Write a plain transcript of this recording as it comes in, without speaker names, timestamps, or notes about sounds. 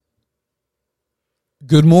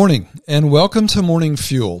Good morning and welcome to Morning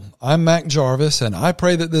Fuel. I'm Mac Jarvis and I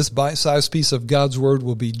pray that this bite-sized piece of God's Word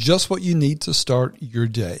will be just what you need to start your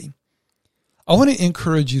day. I want to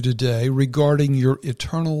encourage you today regarding your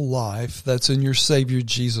eternal life that's in your Savior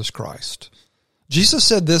Jesus Christ. Jesus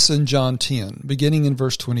said this in John 10, beginning in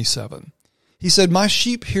verse 27. He said, "My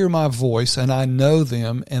sheep hear my voice and I know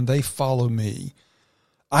them and they follow me.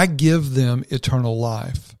 I give them eternal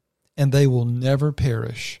life and they will never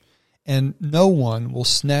perish, and no one will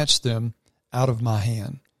snatch them out of my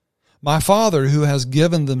hand. My Father who has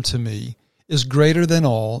given them to me is greater than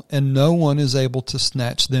all, and no one is able to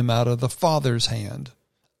snatch them out of the Father's hand.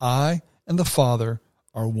 I and the Father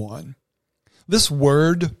are one." This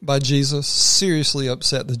word by Jesus seriously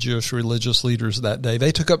upset the Jewish religious leaders that day.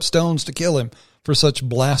 They took up stones to kill him for such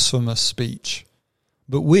blasphemous speech.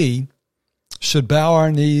 But we should bow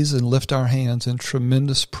our knees and lift our hands in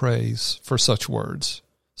tremendous praise for such words.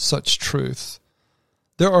 Such truth.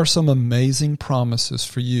 There are some amazing promises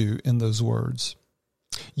for you in those words.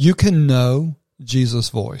 You can know Jesus'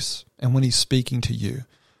 voice and when he's speaking to you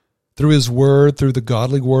through his word, through the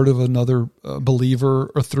godly word of another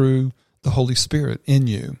believer, or through the Holy Spirit in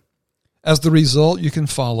you. As the result, you can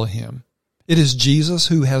follow him. It is Jesus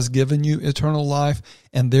who has given you eternal life,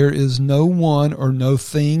 and there is no one or no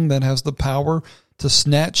thing that has the power to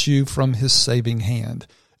snatch you from his saving hand.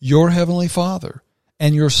 Your heavenly Father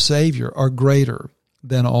and your Savior are greater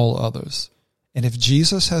than all others. And if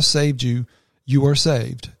Jesus has saved you, you are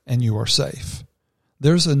saved and you are safe.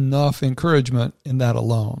 There's enough encouragement in that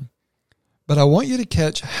alone. But I want you to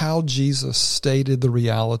catch how Jesus stated the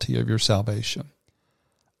reality of your salvation.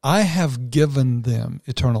 I have given them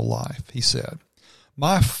eternal life, he said.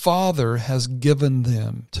 My Father has given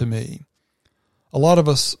them to me. A lot of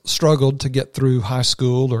us struggled to get through high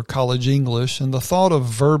school or college English, and the thought of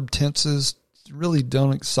verb tenses really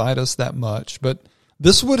don't excite us that much, but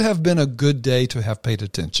this would have been a good day to have paid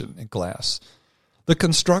attention in class. The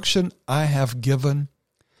construction "I have given"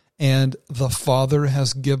 and "the Father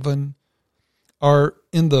has given" are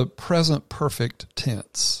in the present perfect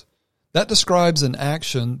tense. That describes an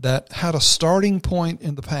action that had a starting point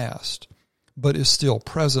in the past, but is still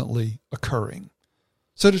presently occurring.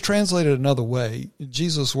 So to translate it another way,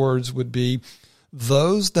 Jesus' words would be,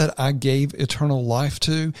 those that I gave eternal life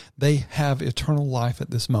to, they have eternal life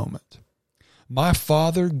at this moment. My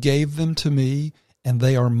Father gave them to me, and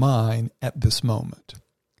they are mine at this moment.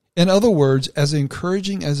 In other words, as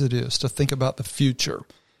encouraging as it is to think about the future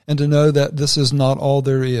and to know that this is not all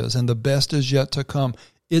there is and the best is yet to come,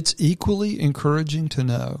 it's equally encouraging to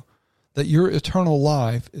know that your eternal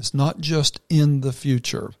life is not just in the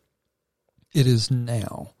future. It is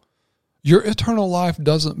now. Your eternal life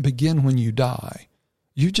doesn't begin when you die.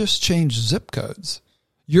 You just change zip codes.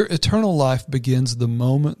 Your eternal life begins the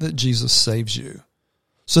moment that Jesus saves you.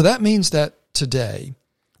 So that means that today,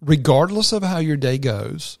 regardless of how your day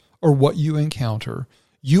goes or what you encounter,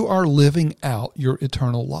 you are living out your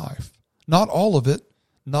eternal life. Not all of it,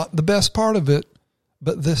 not the best part of it,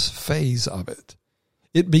 but this phase of it.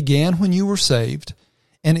 It began when you were saved,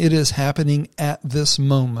 and it is happening at this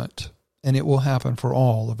moment, and it will happen for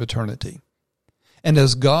all of eternity. And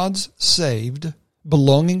as God's saved,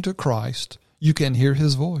 belonging to Christ, you can hear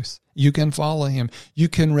his voice. You can follow him. You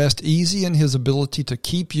can rest easy in his ability to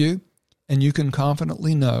keep you, and you can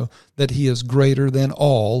confidently know that he is greater than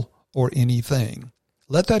all or anything.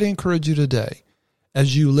 Let that encourage you today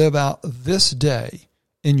as you live out this day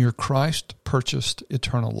in your Christ-purchased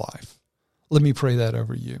eternal life. Let me pray that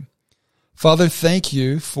over you. Father, thank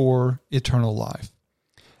you for eternal life.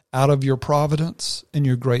 Out of your providence and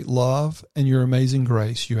your great love and your amazing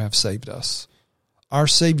grace, you have saved us. Our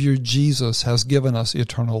Savior Jesus has given us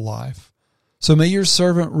eternal life. So may your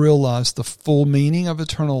servant realize the full meaning of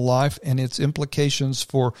eternal life and its implications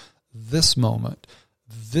for this moment,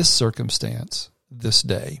 this circumstance, this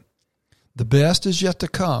day. The best is yet to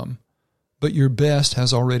come, but your best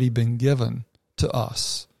has already been given to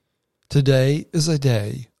us. Today is a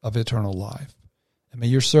day of eternal life. And may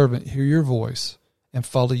your servant hear your voice and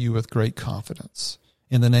follow you with great confidence.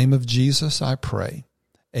 In the name of Jesus, I pray.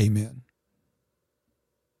 Amen.